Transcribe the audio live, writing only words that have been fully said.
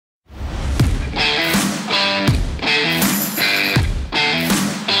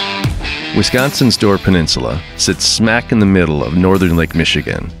Wisconsin's Door Peninsula sits smack in the middle of northern Lake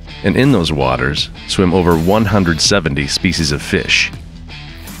Michigan, and in those waters swim over 170 species of fish.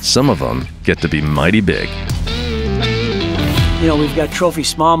 Some of them get to be mighty big. You know, we've got trophy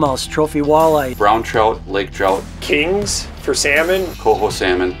smallmouths, trophy walleye, brown trout, lake trout, kings for salmon, coho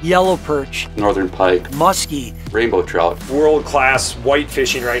salmon, yellow perch, northern pike, muskie, rainbow trout. World-class white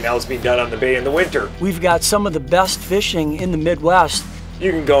fishing right now is being done on the bay in the winter. We've got some of the best fishing in the Midwest. You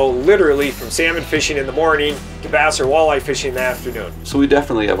can go literally from salmon fishing in the morning to bass or walleye fishing in the afternoon. So we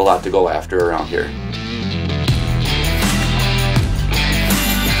definitely have a lot to go after around here.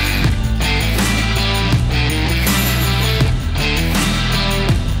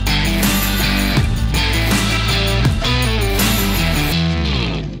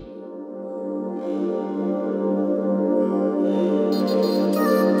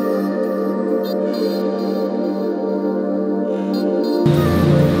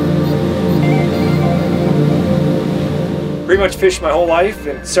 Pretty much fished my whole life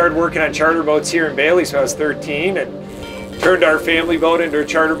and started working on charter boats here in Bailey when I was 13 and turned our family boat into a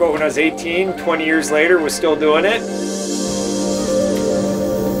charter boat when I was 18. 20 years later, was still doing it.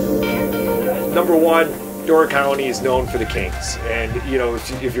 Number one, Door County is known for the kings. And you know,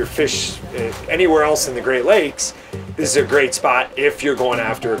 if you're fish anywhere else in the Great Lakes, this is a great spot if you're going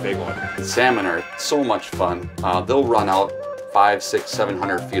after a big one. Salmon are so much fun. They'll run out 500, 600,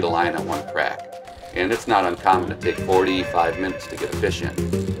 700 feet of line on one crack. And it's not uncommon to take 45 minutes to get a fish in.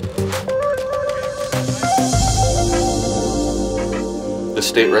 The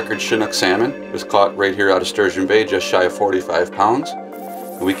state record Chinook salmon was caught right here out of Sturgeon Bay, just shy of 45 pounds.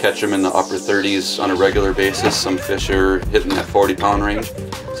 We catch them in the upper 30s on a regular basis. Some fish are hitting that 40-pound range.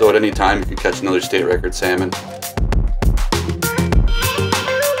 So at any time you can catch another state record salmon.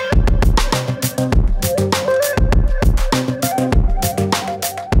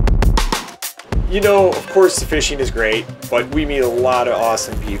 You know, of course the fishing is great, but we meet a lot of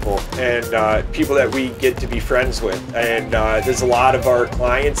awesome people and people that we get to be friends with. And there's a lot of our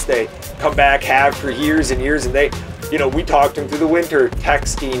clients they come back, have for years and years, and they, you know, we talk to them through the winter,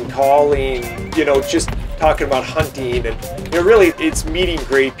 texting, calling, you know, just talking about hunting. And, you know, really it's meeting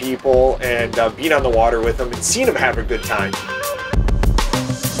great people and being on the water with them and seeing them have a good time.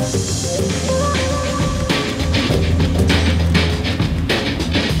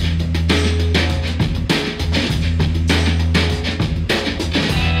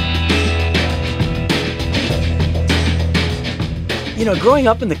 You know, growing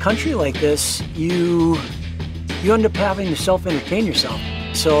up in the country like this, you end up having to self-entertain yourself.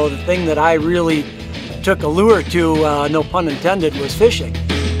 So the thing that I really took a lure to, no pun intended, was fishing.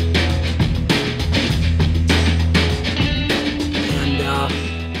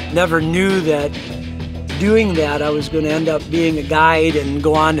 And never knew that doing that I was going to end up being a guide and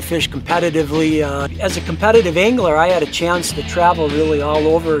go on to fish competitively. As a competitive angler, I had a chance to travel really all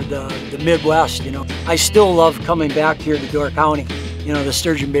over the Midwest. You know, I still love coming back here to Door County. You know, the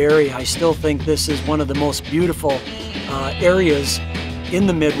Sturgeon Bay area. I still think this is one of the most beautiful areas in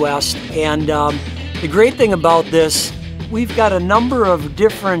the Midwest. And the great thing about this, we've got a number of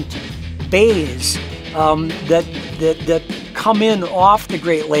different bays that come in off the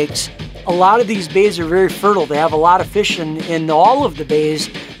Great Lakes. A lot of these bays are very fertile. They have a lot of fish in all of the bays,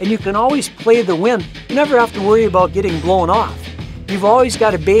 and you can always play the wind. You never have to worry about getting blown off. You've always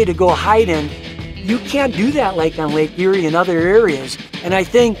got a bay to go hide in. You can't do that like on Lake Erie and other areas. And I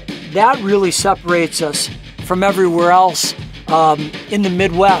think that really separates us from everywhere else in the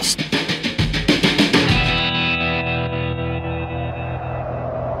Midwest.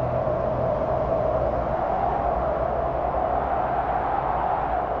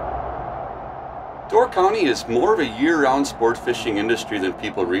 Door County is more of a year-round sport fishing industry than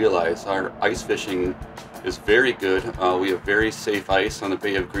people realize. Our ice fishing is very good. We have very safe ice on the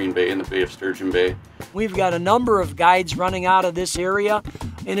Bay of Green Bay and the Bay of Sturgeon Bay. We've got a number of guides running out of this area,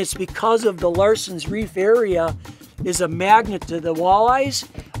 and it's because of the Larson's Reef area is a magnet to the walleyes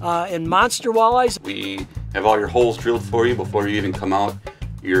and monster walleyes. We have all your holes drilled for you before you even come out.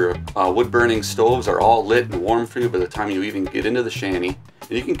 Your wood-burning stoves are all lit and warm for you by the time you even get into the shanty.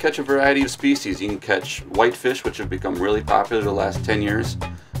 And you can catch a variety of species. You can catch whitefish, which have become really popular the last 10 years.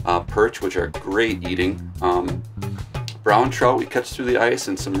 Perch, which are great eating. Brown trout we catch through the ice,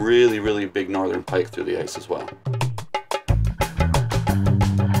 and some really, really big northern pike through the ice as well.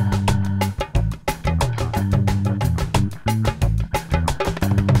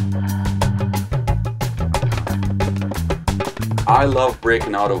 I love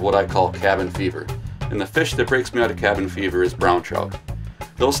breaking out of what I call cabin fever. And the fish that breaks me out of cabin fever is brown trout.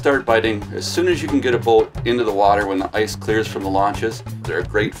 They'll start biting as soon as you can get a boat into the water when the ice clears from the launches. They're a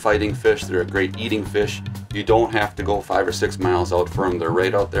great fighting fish. They're a great eating fish. You don't have to go 5 or 6 miles out for them. They're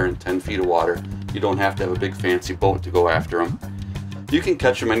right out there in 10 feet of water. You don't have to have a big fancy boat to go after them. You can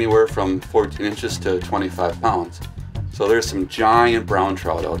catch them anywhere from 14 inches to 25 pounds. So there's some giant brown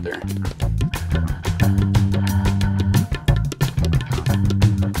trout out there.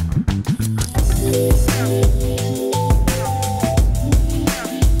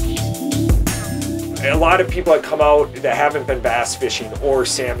 A lot of people that come out that haven't been bass fishing or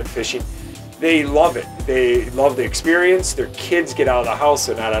salmon fishing, they love it. They love the experience. Their kids get out of the house,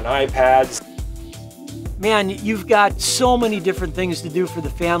 they're not on iPads. Man, you've got so many different things to do for the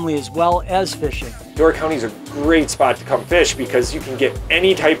family as well as fishing. Door County is a great spot to come fish because you can get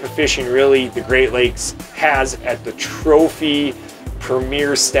any type of fishing really the Great Lakes has at the trophy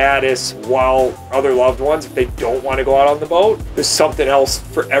premier status, while other loved ones, if they don't want to go out on the boat, there's something else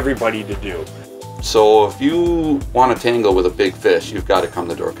for everybody to do. So if you want to tangle with a big fish, you've got to come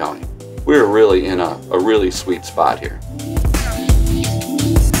to Door County. We're really in a really sweet spot here.